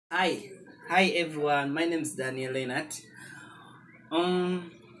Hi, hi everyone. My name is Daniel Leonard. Um,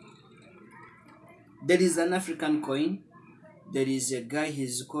 there is an African coin. There is a guy.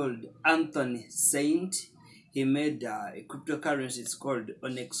 He's called Anthony Saint. He made a cryptocurrency. It's called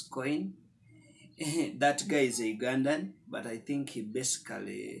Onyx coin. That guy is a Ugandan, but I think he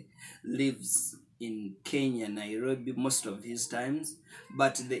basically lives in Kenya, Nairobi most of his times.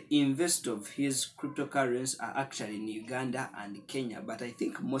 But the investor of his cryptocurrencies are actually in Uganda and Kenya, but I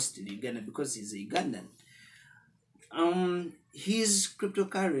think mostly Uganda because he's a Ugandan. His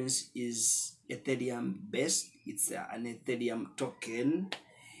cryptocurrency is Ethereum based. It's an Ethereum token,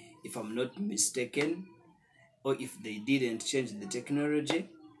 if I'm not mistaken, or if they didn't change the technology.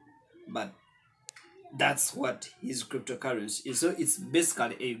 But that's what his cryptocurrency is. So it's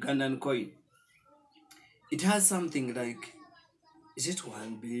basically a Ugandan coin. It has something like, is it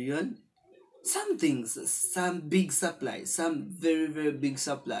 1 billion? Some big supply, some very very big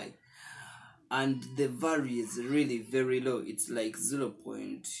supply, and the value is really very low. It's like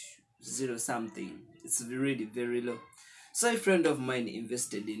 0.0 something. It's really very low. So a friend of mine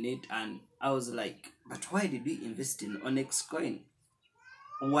invested in it, and I was like, but why did we invest in Onyx coin?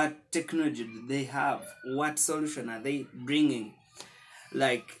 What technology do they have? What solution are they bringing?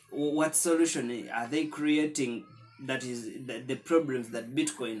 Like, what solution are they creating that is the problems that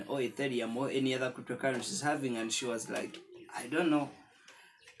Bitcoin or Ethereum or any other cryptocurrency is having? And she was like, I don't know,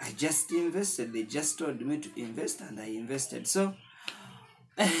 I just invested. They just told me to invest and I invested. So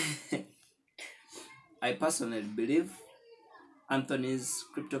I personally believe Anthony's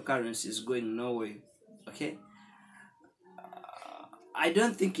cryptocurrency is going nowhere. Okay, I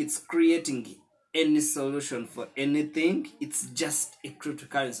don't think it's creating any solution for anything. It's just a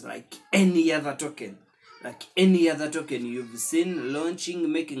cryptocurrency like any other token. Like any other token you've seen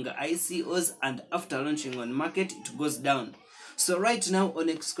launching, making ICOs, and after launching on market, it goes down. So right now,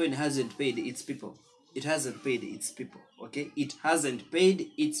 Onyx Coin hasn't paid its people. It hasn't paid its people. Okay, it hasn't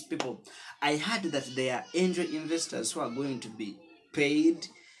paid its people. I heard that there are angel investors who are going to be paid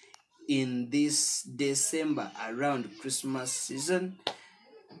in this December around Christmas season.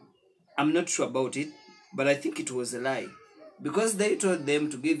 I'm not sure about it, but I think it was a lie because they told them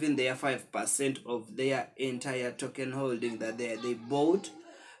to give in their 5% of their entire token holding that they bought,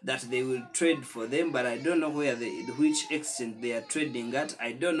 that they will trade for them. But I don't know which exchange they are trading at.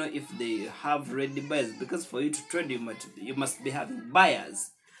 I don't know if they have ready buyers, because for you to trade you must be having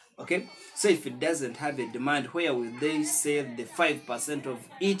buyers. Okay, so if it doesn't have a demand, where will they save the 5% of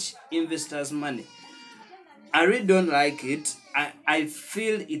each investor's money? I really don't like it. I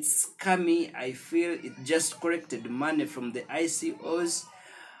feel it's scammy. I feel it just collected money from the ICOs.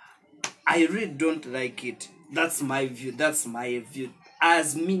 I really don't like it. That's my view. That's my view.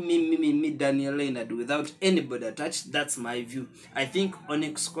 As me, Daniel Leonard, without anybody attached, that's my view. I think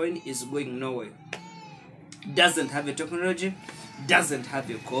Onyx Coin is going nowhere. Doesn't have a technology, doesn't have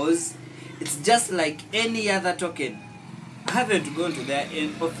a cause. It's just like any other token. I haven't gone to their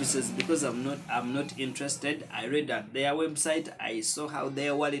offices because I'm not interested. I read at their website. I saw how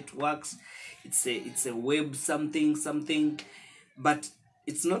their wallet works. It's a web something, but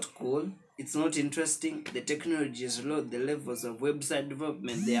it's not cool. It's not interesting. The technology is low. The levels of website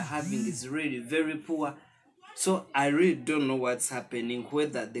development they are having is really very poor. So I really don't know what's happening.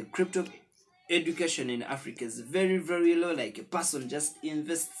 Whether the crypto education in Africa is very very low, like a person just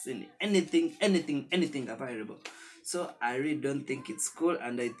invests in anything available. So I really don't think it's cool,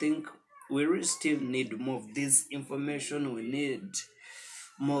 and I think we really still need more of this information. We need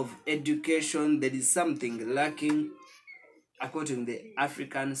more of education. There is something lacking according to the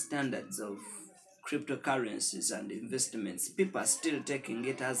African standards of cryptocurrencies and investments. People are still taking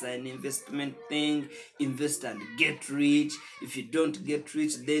it as an investment thing. Invest and get rich. If you don't get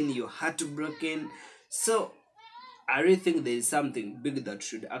rich, then you're heartbroken. So I really think there is something big that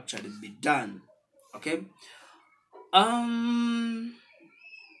should actually be done. Okay. Um.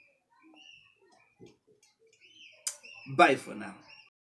 Bye for now.